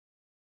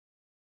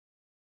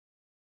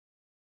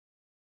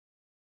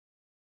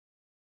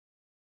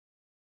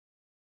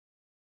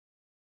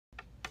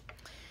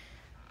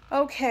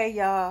Okay,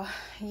 y'all.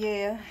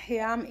 Yeah,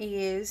 here I'm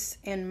is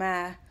in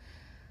my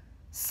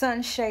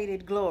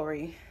sun-shaded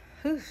glory.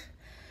 Whew,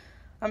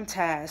 I'm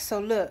tired. So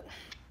look,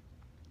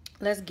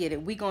 let's get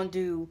it. We gonna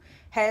do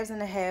Haves and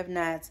the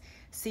Have-Nots,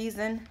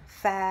 season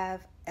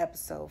 5,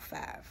 episode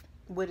 5.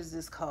 What is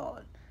this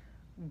called?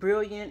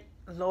 Brilliant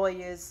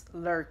lawyers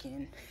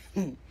lurking.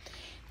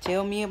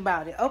 Tell me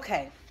about it.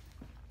 Okay,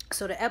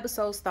 so the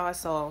episode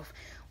starts off.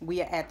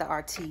 We are at the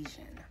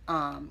Artesian.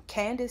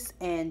 Candace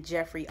and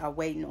Jeffrey are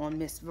waiting on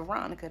Miss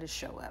Veronica to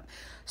show up.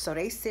 So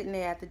they sitting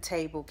there at the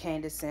table.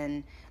 Candace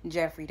and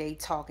Jeffrey, they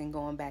talking,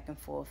 going back and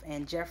forth.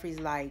 And Jeffrey's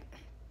like,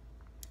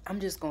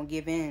 I'm just gonna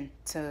give in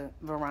to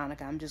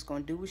Veronica. I'm just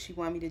gonna do what she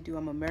want me to do.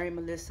 I'm gonna marry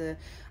Melissa.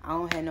 I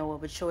don't have no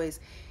other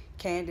choice.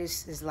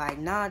 Candace is like,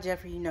 nah,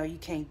 Jeffrey, you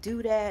can't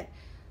do that.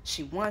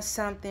 She wants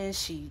something.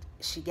 She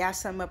got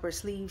something up her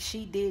sleeve.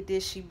 She did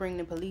this. She bring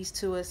the police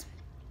to us.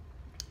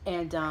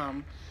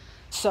 And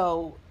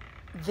so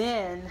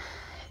then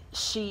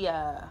she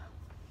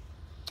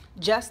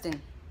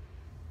Justin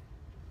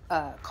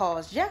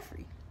calls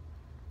Jeffrey,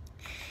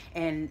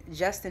 and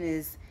Justin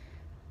is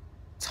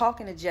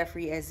talking to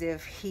Jeffrey as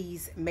if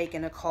he's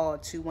making a call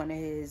to one of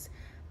his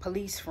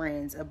police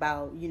friends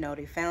about,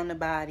 they found the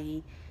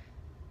body,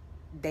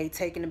 they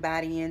taking the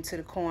body into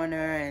the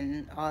corner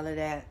and all of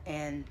that.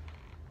 And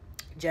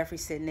Jeffrey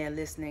sitting there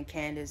listening.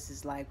 Candace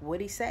is like,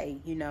 what'd he say?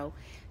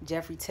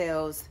 Jeffrey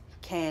tells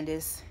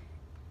Candace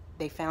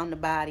they found the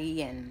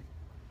body, and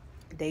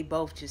they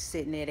both just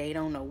sitting there. They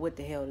don't know what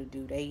the hell to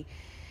do. They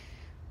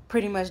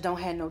pretty much don't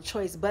have no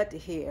choice but to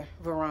hear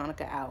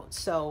Veronica out.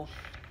 So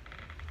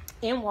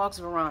in walks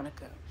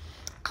Veronica,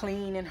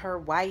 clean in her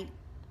white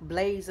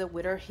blazer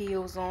with her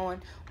heels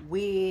on,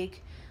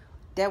 wig.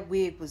 That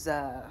wig was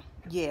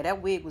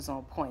that wig was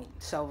on point.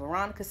 So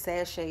Veronica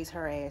sashays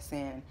her ass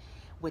in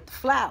with the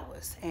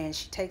flowers, and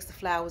she takes the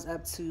flowers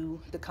up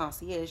to the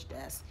concierge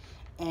desk,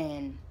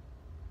 and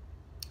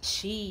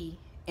she,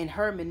 in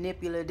her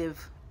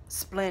manipulative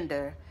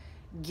splendor,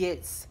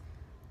 gets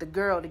the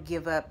girl to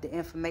give up the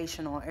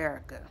information on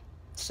Erica.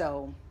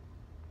 So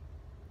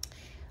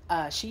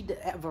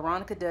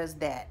Veronica does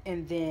that,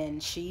 and then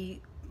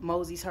she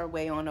moseys her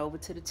way on over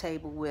to the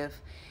table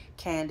with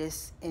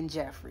Candace and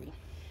Jeffrey.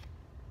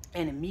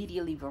 And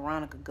immediately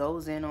Veronica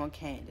goes in on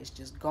Candace,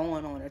 just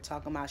going on her,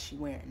 talking about she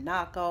wearing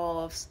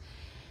knockoffs,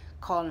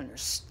 calling her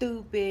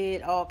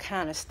stupid, all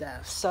kind of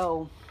stuff.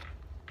 So,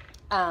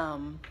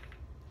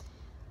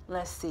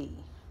 let's see.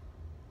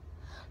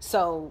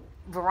 So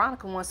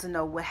Veronica wants to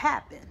know what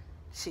happened.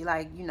 She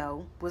like,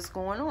 what's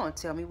going on?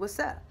 Tell me what's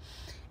up.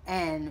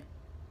 And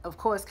of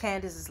course,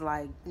 Candace is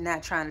like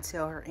not trying to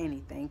tell her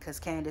anything because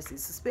Candace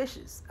is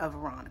suspicious of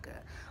Veronica.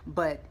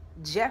 But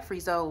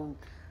Jeffrey's old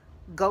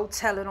go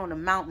tell it on the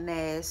mountain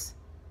ass,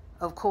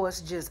 of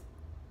course, just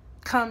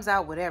comes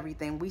out with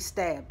everything. We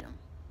stabbed him.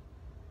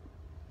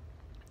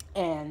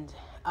 And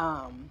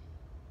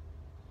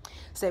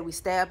say we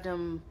stabbed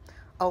him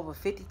over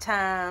 50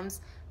 times.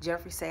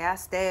 Jeffrey say I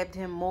stabbed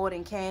him more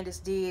than Candace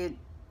did.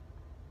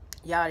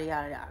 Yada,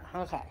 yada,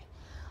 yada. Okay.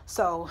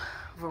 So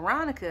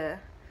Veronica,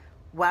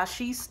 while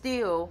she's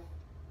still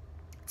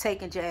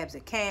taking jabs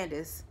at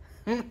Candace,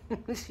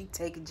 she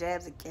taking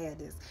jabs at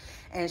Candace,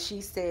 and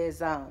she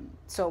says,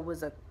 so it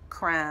was a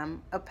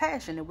crime of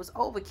passion. It was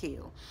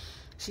overkill.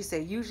 She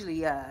said,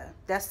 usually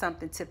that's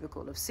something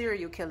typical of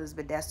serial killers,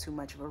 but that's too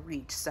much of a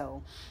reach,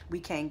 so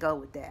we can't go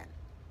with that.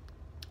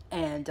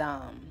 And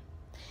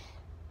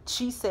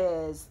she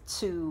says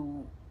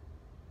to,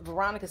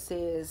 Veronica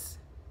says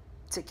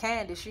to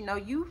Candace,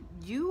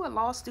 you a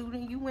law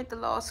student, you went to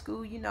law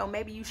school,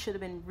 maybe you should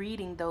have been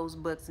reading those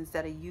books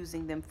instead of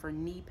using them for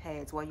knee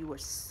pads while you were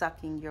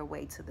sucking your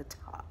way to the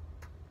top.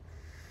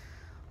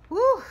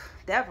 Woo,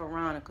 that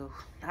Veronica,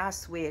 I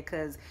swear,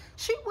 because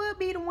she would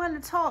be the one to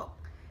talk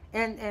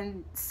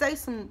and say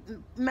some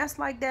mess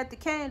like that to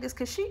Candace,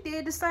 because she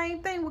did the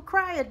same thing with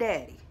Crier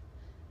Daddy.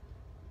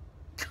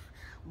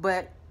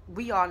 But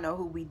we all know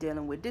who we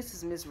dealing with. This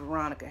is Miss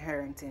Veronica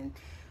Harrington.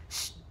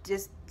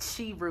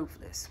 She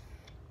ruthless.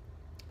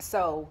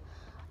 So,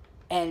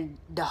 and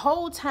the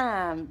whole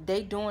time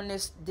they doing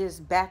this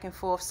back and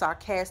forth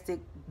sarcastic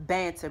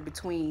banter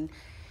between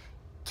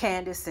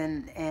Candace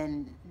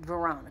and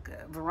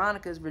Veronica.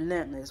 Veronica's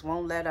relentless,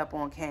 won't let up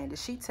on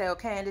Candace. She tell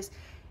Candace,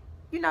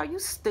 you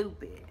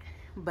stupid,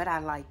 but I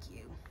like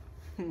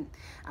you.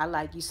 I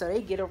like you. So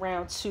they get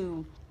around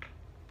to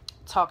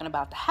talking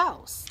about the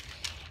house.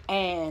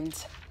 And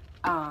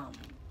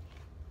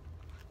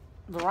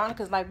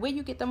Veronica's like, where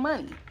you get the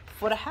money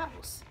for the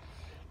house?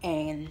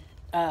 And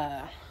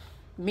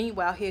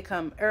meanwhile, here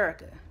come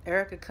Erica.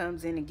 Erica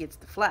comes in and gets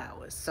the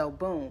flowers. So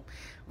boom,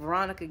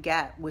 Veronica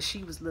got what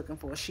she was looking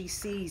for. She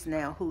sees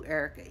now who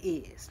Erica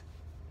is,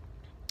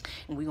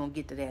 and we're gonna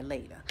get to that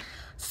later.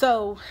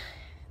 So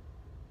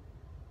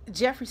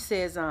Jeffrey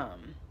says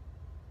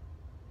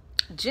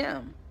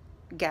Jim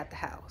got the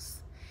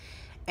house,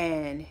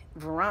 and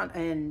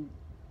Veronica's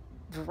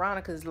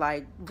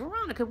like,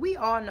 Veronica, we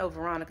all know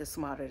Veronica's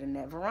smarter than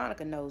that.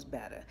 Veronica knows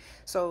better.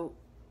 So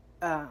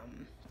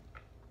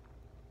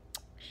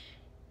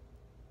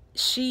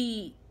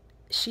she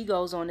she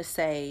goes on to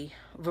say,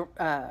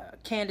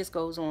 Candace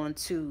goes on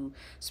to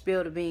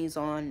spill the beans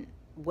on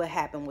what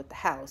happened with the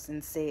house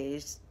and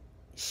says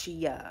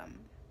she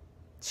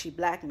she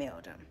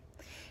blackmailed him.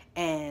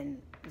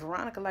 And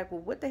Veronica like,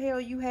 well, what the hell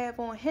you have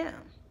on him?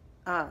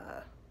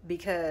 Uh,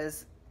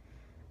 because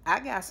I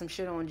got some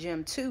shit on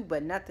Jim too,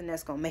 but nothing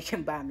that's gonna make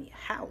him buy me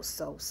a house.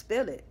 So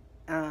spill it.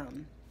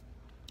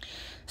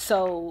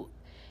 So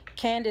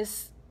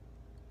Candace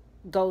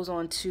goes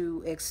on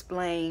to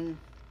explain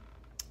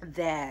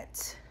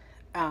that,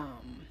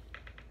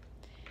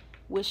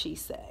 what she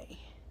say?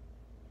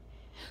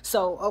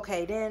 So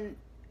okay, then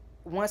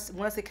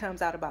once it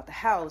comes out about the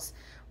house,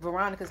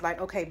 Veronica's like,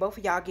 okay, both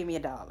of y'all give me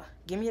 $1.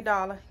 Give me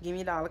 $1. Give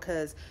me $1,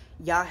 because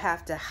y'all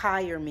have to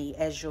hire me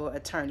as your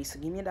attorney. So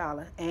give me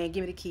 $1 and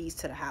give me the keys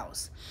to the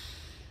house.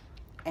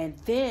 And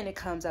then it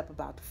comes up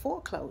about the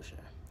foreclosure.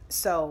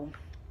 So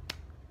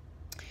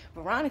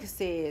Veronica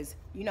says,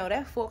 you know,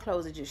 that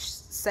foreclosure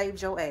just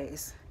saved your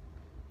ass,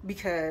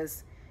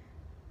 because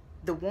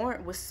the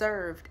warrant was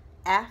served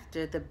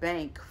after the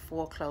bank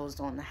foreclosed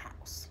on the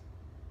house.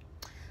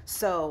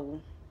 So,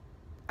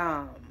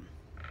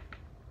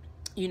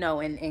 you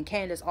know, and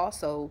Candace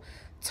also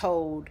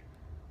told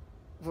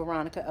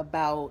Veronica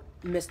about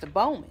Mr.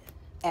 Bowman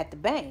at the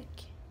bank.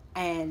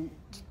 And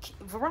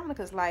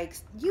Veronica's like,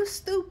 you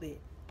stupid,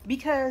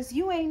 because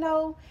you ain't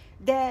know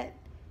that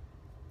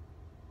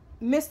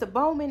Mr.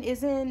 Bowman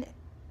is in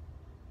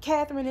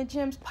Catherine and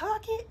Jim's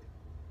pocket.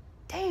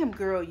 Damn,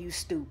 girl, you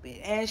stupid.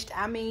 And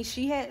I mean,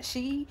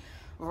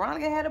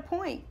 Veronica had a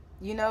point,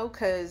 you know,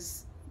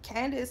 because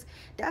Candace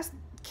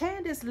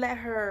let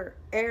her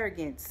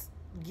arrogance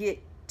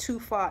get too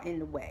far in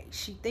the way.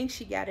 She thinks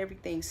she got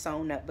everything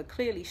sewn up, but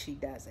clearly she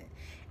doesn't.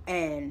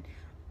 And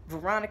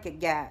Veronica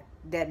got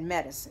that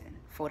medicine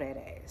for that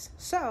ass.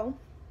 So,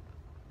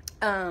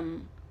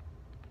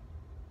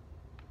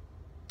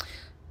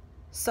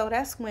 so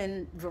that's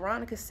when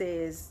Veronica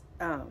says,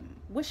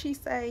 what she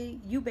say?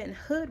 You been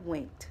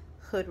hoodwinked,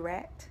 hood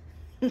rat.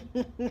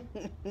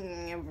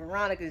 And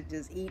Veronica's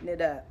just eating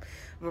it up.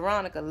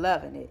 Veronica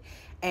loving it.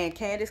 And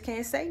Candace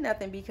can't say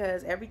nothing,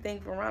 because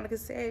everything Veronica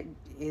said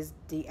is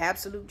the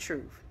absolute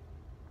truth.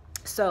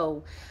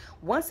 So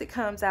once it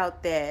comes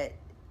out that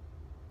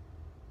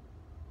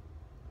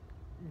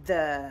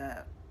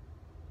the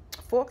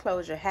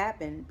foreclosure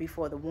happened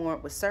before the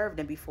warrant was served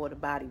and before the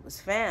body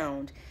was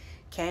found,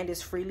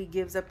 Candace freely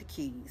gives up the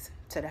keys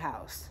to the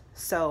house.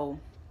 So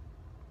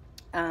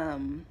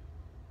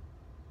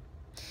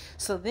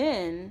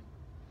then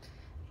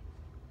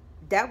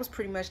that was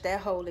pretty much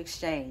that whole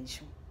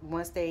exchange.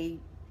 Once they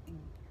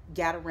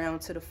got around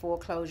to the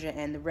foreclosure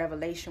and the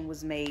revelation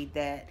was made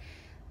that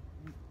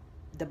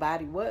the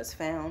body was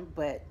found,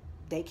 but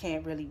they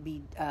can't really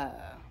be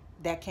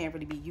that can't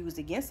really be used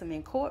against them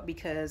in court,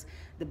 because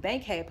the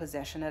bank had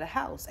possession of the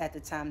house at the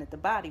time that the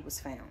body was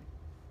found.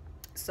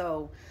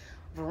 So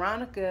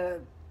Veronica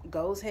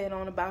goes head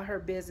on about her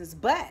business,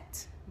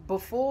 but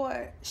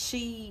before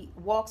she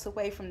walks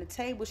away from the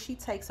table, she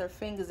takes her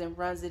fingers and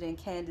runs it in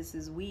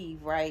Candace's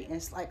weave, right? And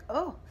it's like,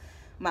 oh,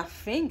 my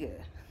finger.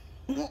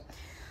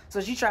 So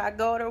she tried to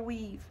go to her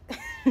weave.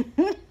 Lord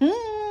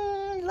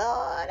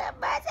have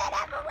mercy,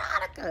 that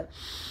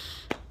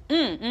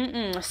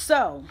Veronica.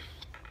 So,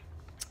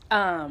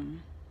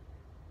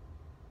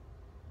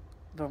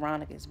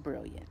 Veronica is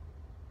brilliant.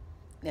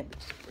 That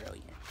bitch is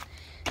brilliant.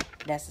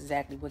 That's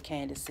exactly what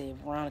Candace said.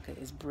 Veronica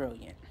is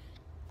brilliant.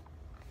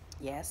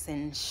 Yes,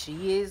 and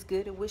she is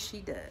good at what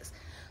she does.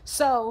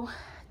 So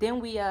then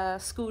we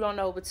scoot on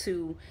over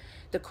to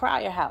the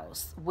Crier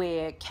house,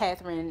 where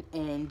Catherine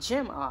and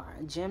Jim are.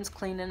 Jim's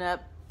cleaning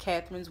up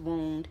Catherine's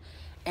wound,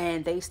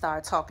 and they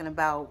start talking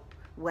about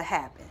what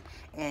happened.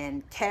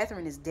 And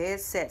Catherine is dead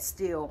set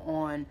still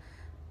on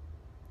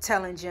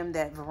telling Jim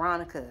that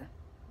Veronica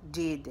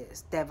did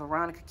this, that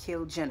Veronica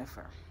killed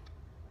Jennifer.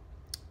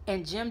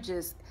 And Jim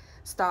just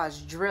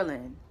starts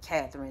drilling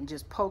Catherine,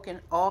 just poking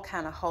all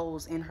kind of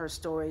holes in her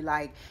story,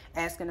 like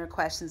asking her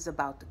questions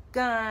about the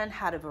gun,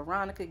 how did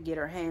Veronica get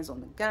her hands on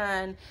the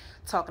gun,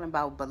 talking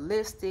about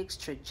ballistics,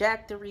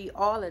 trajectory,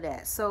 all of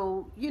that.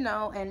 So, you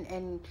know,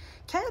 and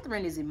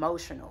Catherine is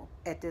emotional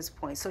at this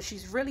point, so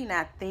she's really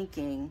not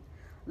thinking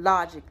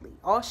logically.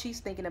 All she's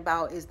thinking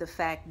about is the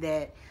fact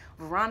that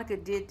Veronica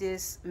did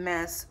this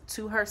mess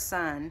to her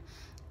son,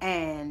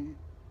 and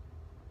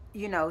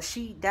you know,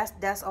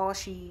 that's all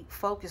she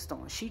focused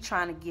on. She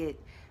trying to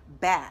get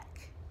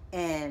back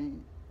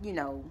and, you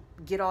know,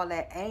 get all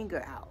that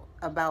anger out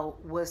about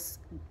what's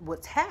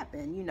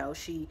happened. You know,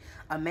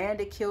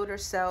 Amanda killed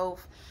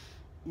herself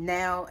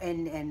now,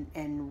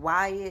 and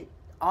Wyatt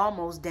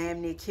almost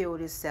damn near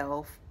killed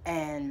himself,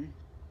 and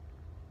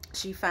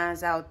she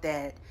finds out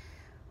that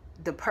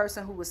the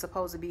person who was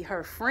supposed to be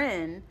her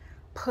friend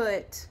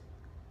put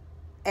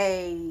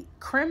a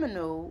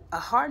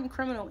hardened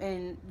criminal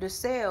in the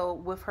cell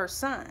with her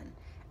son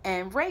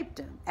and raped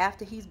him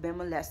after he's been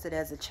molested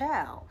as a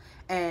child.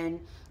 And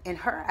in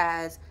her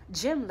eyes,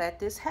 Jim let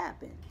this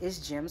happen.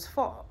 It's Jim's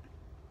fault.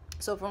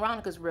 So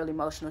Veronica's real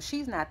emotional.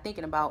 She's not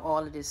thinking about all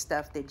of this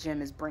stuff that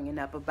Jim is bringing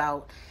up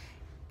about,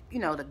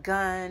 the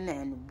gun,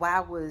 and why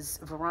was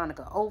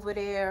Veronica over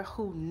there?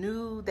 Who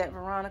knew that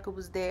Veronica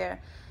was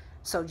there?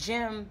 So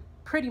Jim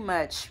pretty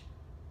much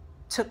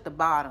knocked the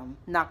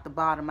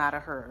bottom out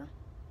of her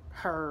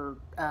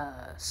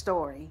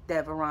story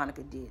that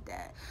Veronica did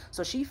that.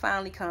 So she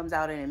finally comes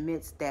out and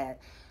admits that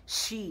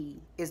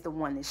she is the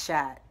one that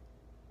shot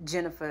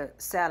Jennifer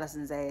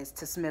Salison's ass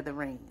to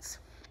smithereens.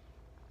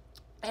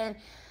 And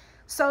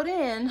so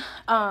then,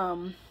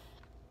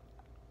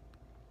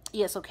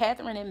 so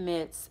Catherine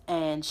admits,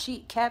 and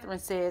Catherine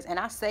says, and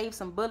I saved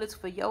some bullets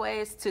for your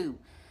ass too.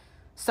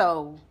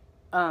 So,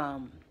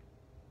 and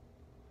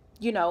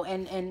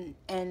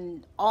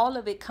all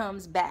of it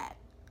comes back.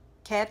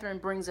 Catherine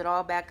brings it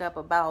all back up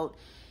about,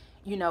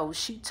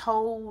 she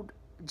told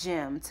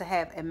Jim to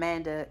have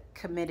Amanda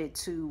committed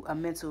to a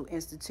mental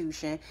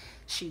institution.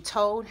 She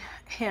told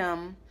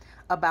him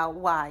about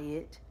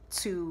Wyatt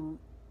to,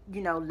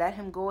 let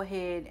him go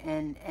ahead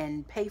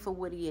and pay for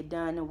what he had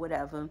done or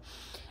whatever.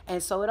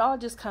 And so it all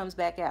just comes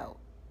back out.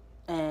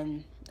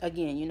 And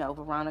again,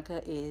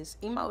 Veronica is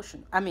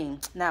emotional. I mean,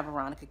 not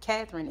Veronica,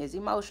 Catherine is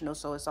emotional,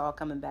 so it's all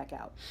coming back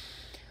out.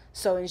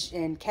 So,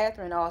 and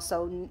Catherine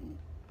also,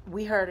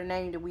 we heard a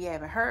name that we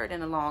haven't heard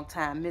in a long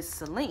time, Miss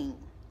Celine.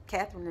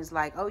 Catherine is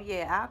like, oh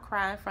yeah, I'll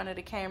cry in front of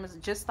the cameras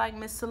just like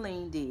Miss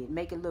Celine did.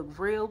 Make it look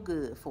real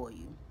good for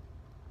you.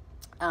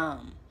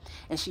 And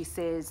she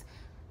says,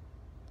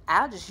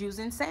 I'll just use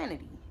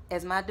insanity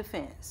as my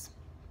defense.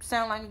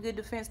 Sound like a good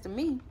defense to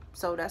me,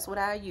 so that's what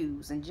I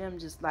use. And Jim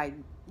just like,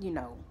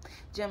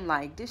 Jim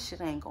like, this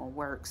shit ain't gonna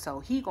work, so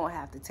he gonna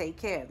have to take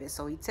care of it.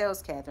 So he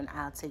tells Catherine,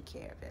 I'll take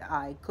care of it.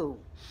 All right, cool.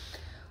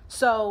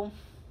 So,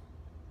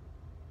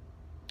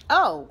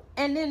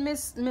 and then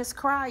Miss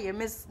Cryer,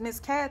 Miss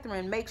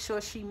Catherine makes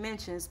sure she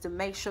mentions to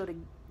make sure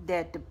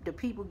that the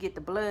people get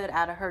the blood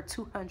out of her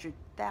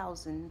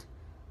 $200,000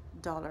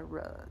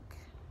 rug.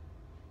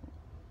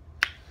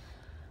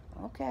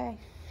 Okay.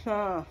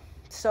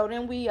 So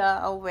then we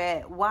are over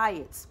at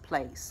Wyatt's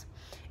place,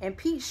 and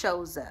Pete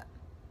shows up.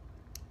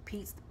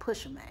 Pete's the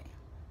pusher man.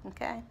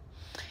 Okay.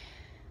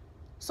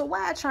 So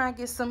Wyatt trying to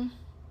get some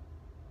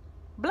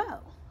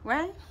blow,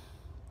 right?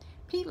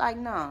 Pete like,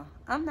 nah,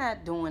 I'm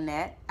not doing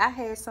that. I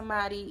had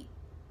somebody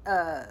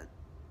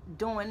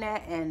doing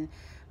that and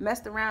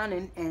messed around,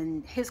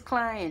 and his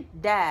client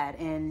died,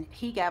 and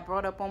he got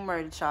brought up on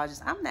murder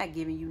charges. I'm not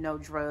giving you no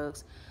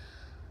drugs.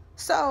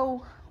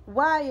 So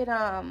Wyatt,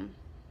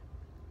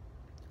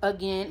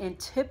 again, in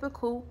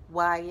typical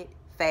Wyatt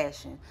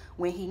fashion,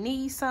 when he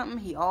needs something,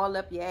 he all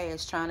up your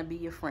ass trying to be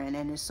your friend.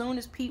 And as soon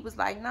as Pete was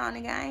like, nah,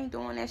 nigga, I ain't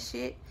doing that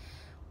shit,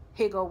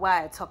 here go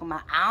Wyatt talking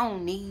about, I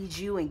don't need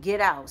you, and get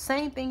out.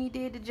 Same thing he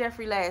did to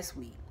Jeffrey last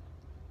week,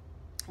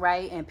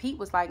 right? And Pete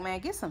was like, man,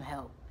 get some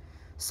help.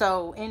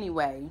 So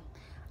anyway,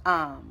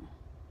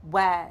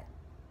 Wyatt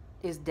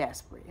is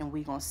desperate, and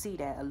we're gonna see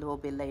that a little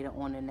bit later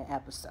on in the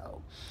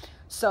episode.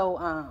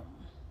 So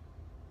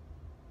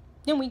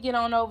then we get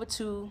on over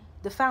to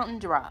the fountain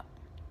drop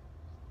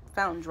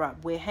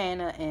where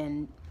Hannah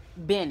and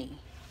Benny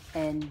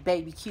and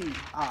Baby Q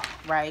are,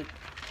 right?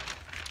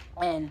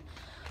 And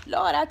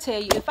Lord, I tell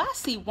you, if I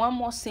see one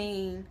more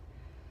scene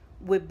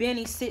with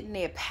Benny sitting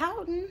there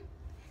pouting,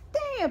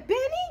 damn,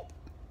 Benny,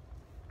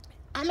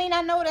 I mean,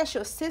 I know that's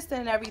your sister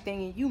and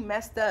everything, and you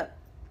messed up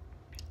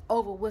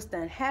over what's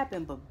done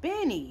happened, but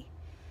Benny,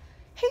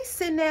 he's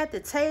sitting there at the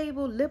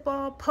table, lip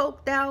all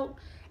poked out,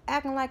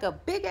 acting like a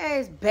big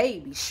ass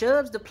baby,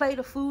 shoves the plate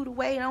of food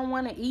away, don't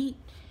want to eat.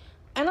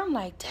 And I'm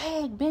like,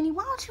 dang, Benny,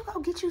 why don't you go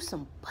get you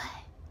some butt?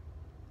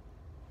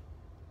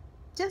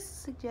 Just a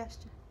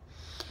suggestion.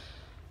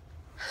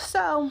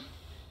 So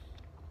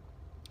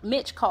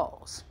Mitch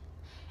calls,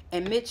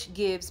 and Mitch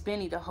gives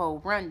Benny the whole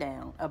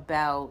rundown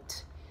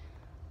about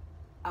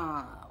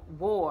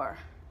War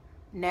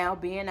now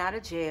being out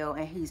of jail,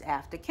 and he's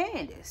after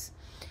Candace.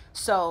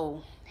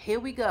 So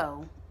here we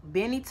go.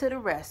 Benny to the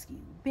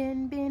rescue.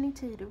 Benny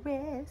to the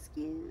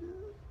rescue.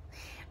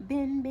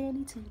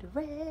 Benny to the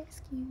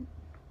rescue.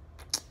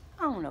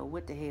 I don't know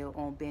what the hell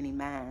on Benny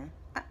mind.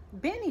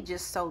 Benny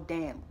just so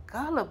damn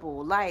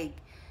gullible. Like,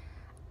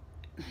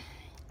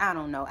 I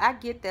don't know. I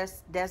get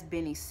that's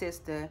Benny's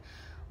sister,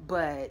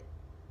 but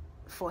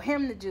for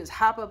him to just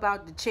hop up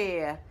out the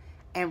chair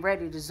and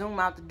ready to zoom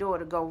out the door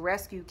to go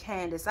rescue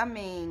Candace, I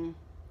mean,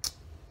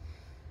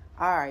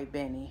 all right,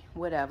 Benny,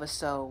 whatever.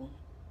 So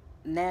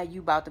now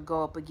you about to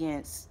go up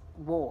against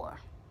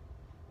War.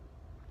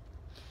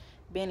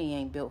 Benny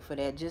ain't built for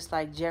that, just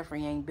like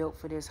Jeffrey ain't built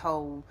for this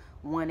whole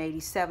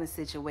 187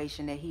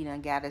 situation that he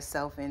done got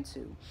himself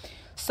into.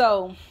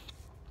 So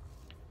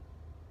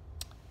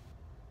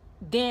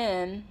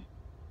then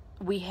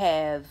we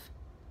have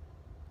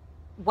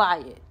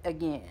Wyatt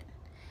again.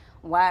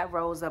 Wyatt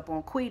rolls up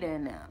on Quita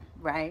and them,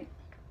 right?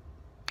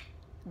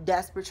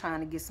 Desperate, trying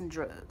to get some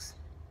drugs.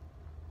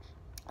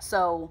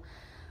 So,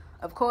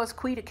 of course,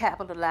 Quita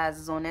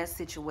capitalizes on that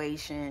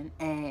situation,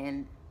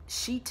 and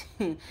she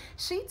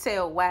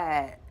tell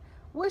Wyatt,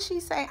 what she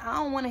say? I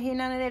don't want to hear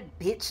none of that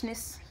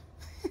bitchness.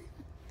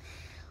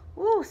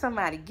 Ooh,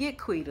 somebody get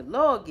Quita.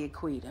 Lord, get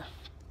Quita.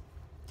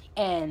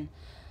 And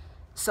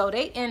so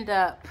they end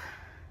up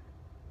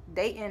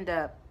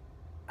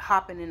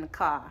hopping in the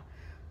car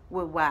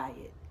with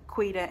Wyatt.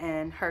 Quita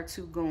and her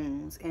two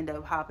goons end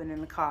up hopping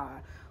in the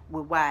car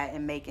with Wyatt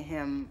and making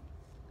him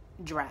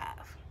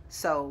drive.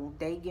 So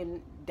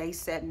they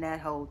setting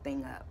that whole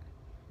thing up.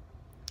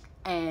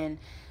 And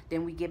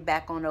then we get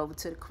back on over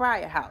to the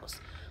Crier house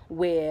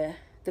where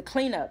the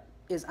cleanup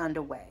is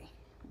underway.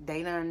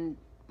 They done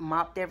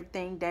mopped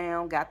everything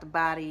down, got the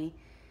body,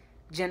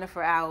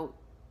 Jennifer out,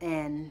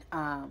 and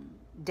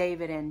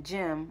David and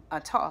Jim are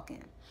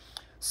talking.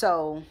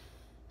 So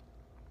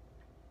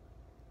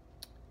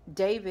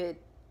David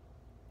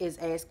is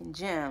asking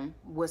Jim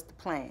what's the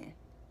plan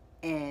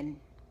and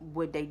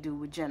what they do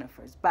with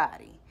Jennifer's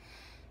body.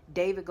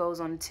 David goes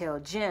on to tell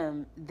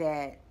Jim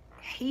that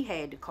he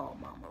had to call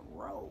Mama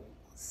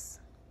Rose,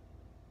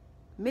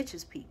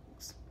 Mitch's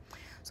peoples.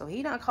 So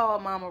he done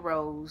called Mama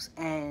Rose,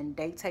 and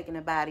they taking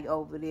the body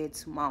over there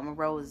to Mama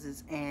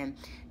Rose's, and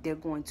they're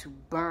going to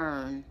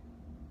burn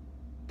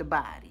the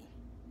body,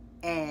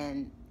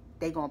 and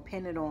they gonna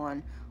pin it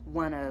on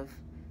one of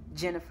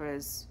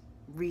Jennifer's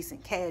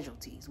recent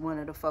casualties, one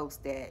of the folks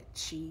that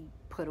she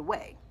put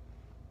away.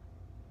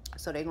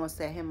 So they're gonna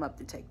set him up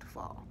to take the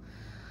fall.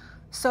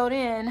 So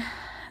then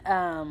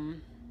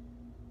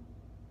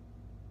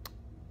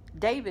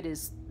David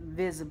is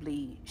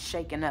visibly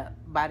shaken up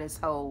by this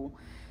whole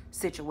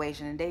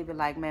situation, and David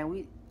like,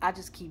 man, I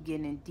just keep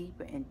getting in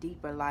deeper and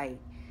deeper, like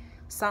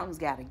something's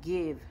got to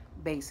give,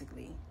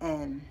 basically.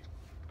 And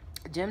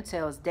Jim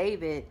tells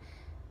David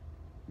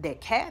that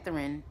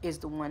Catherine is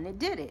the one that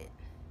did it,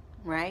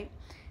 right?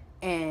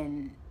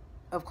 And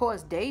of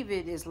course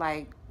David is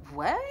like,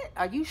 what?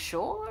 Are you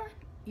sure?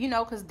 You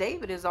know, because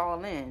David is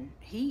all in.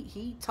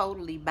 He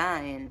totally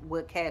buying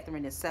what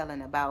Catherine is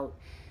selling about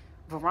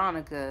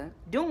Veronica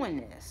doing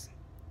this.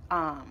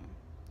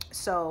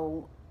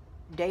 So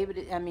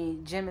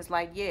Jim is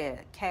like, yeah,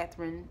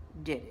 Catherine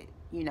did it,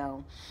 you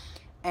know.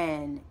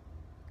 And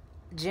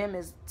Jim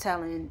is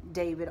telling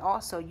David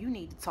also, you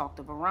need to talk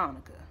to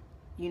Veronica,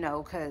 you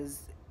know,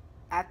 because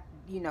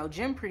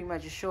Jim pretty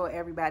much is sure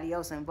everybody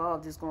else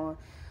involved is going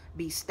to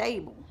be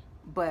stable.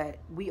 But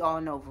we all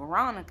know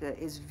Veronica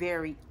is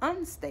very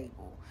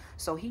unstable.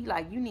 So he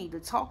like, you need to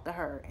talk to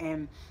her.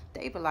 And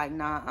David like,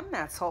 nah, I'm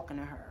not talking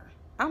to her.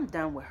 I'm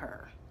done with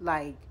her.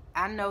 Like,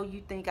 I know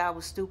you think I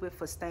was stupid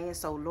for staying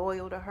so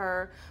loyal to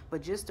her,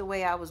 but just the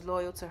way I was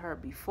loyal to her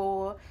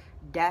before,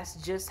 that's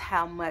just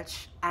how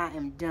much I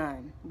am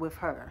done with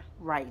her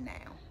right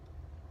now.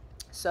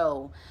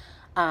 So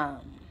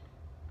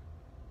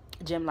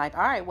Jim like,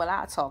 all right, well,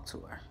 I'll talk to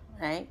her,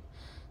 right?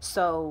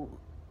 So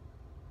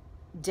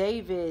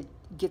David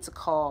gets a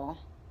call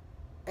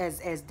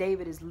as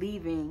David is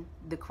leaving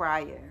the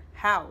Crier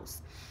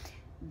house.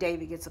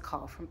 David gets a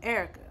call from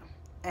Erica,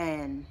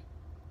 and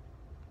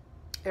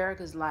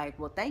Erica's like,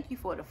 well, thank you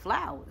for the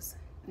flowers.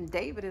 And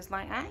David is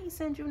like, I ain't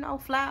send you no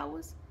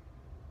flowers.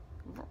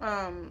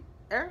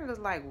 Erica's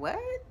like, what?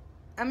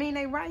 I mean,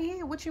 they right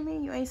here. What you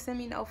mean you ain't send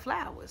me no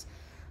flowers?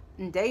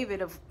 And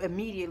David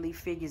immediately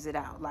figures it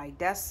out. Like,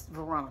 that's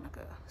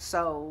Veronica.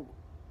 So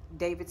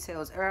David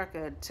tells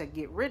Erica to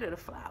get rid of the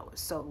flowers.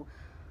 So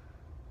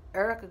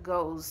Erica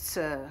goes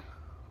to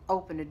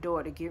open the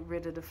door to get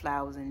rid of the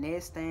flowers, and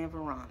there stands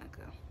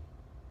Veronica.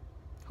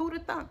 Who'da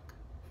thunk?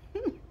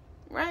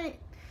 Right?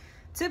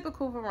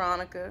 Typical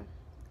Veronica,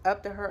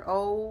 up to her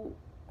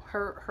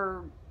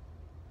her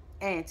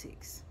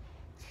antics.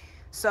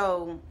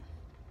 So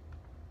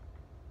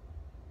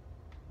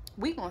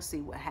we gonna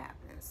see what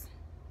happens.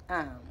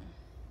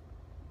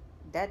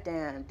 That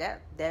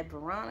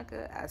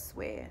Veronica, I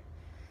swear.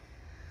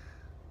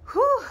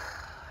 Whew,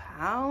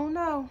 I don't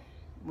know.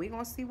 We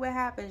gonna see what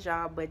happens,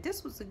 y'all. But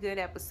this was a good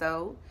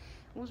episode.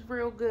 It was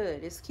real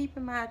good. It's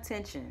keeping my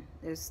attention.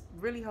 It's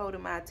really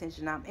holding my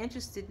attention. I'm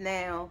interested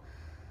now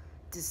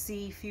to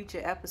see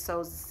future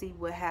episodes, to see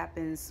what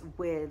happens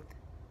with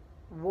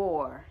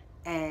War,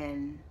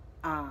 and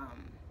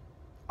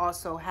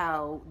also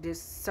how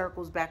this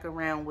circles back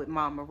around with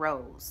Mama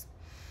Rose,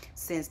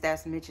 since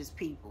that's Mitch's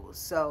people.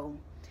 So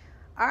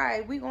all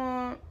right, we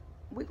gonna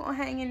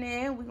hang in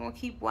there. We're gonna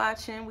keep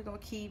watching. We're gonna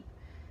keep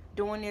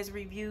doing these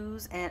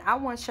reviews, and I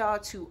want y'all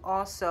to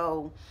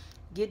also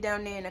get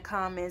down there in the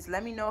comments.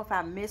 Let me know if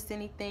I missed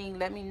anything.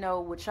 Let me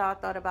know what y'all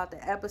thought about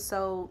the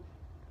episode.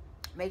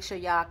 Make sure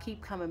y'all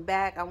keep coming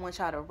back. I want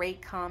y'all to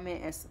rate,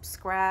 comment, and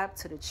subscribe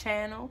to the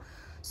channel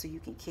so you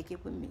can kick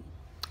it with me.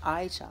 All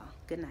right, y'all.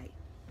 Good night.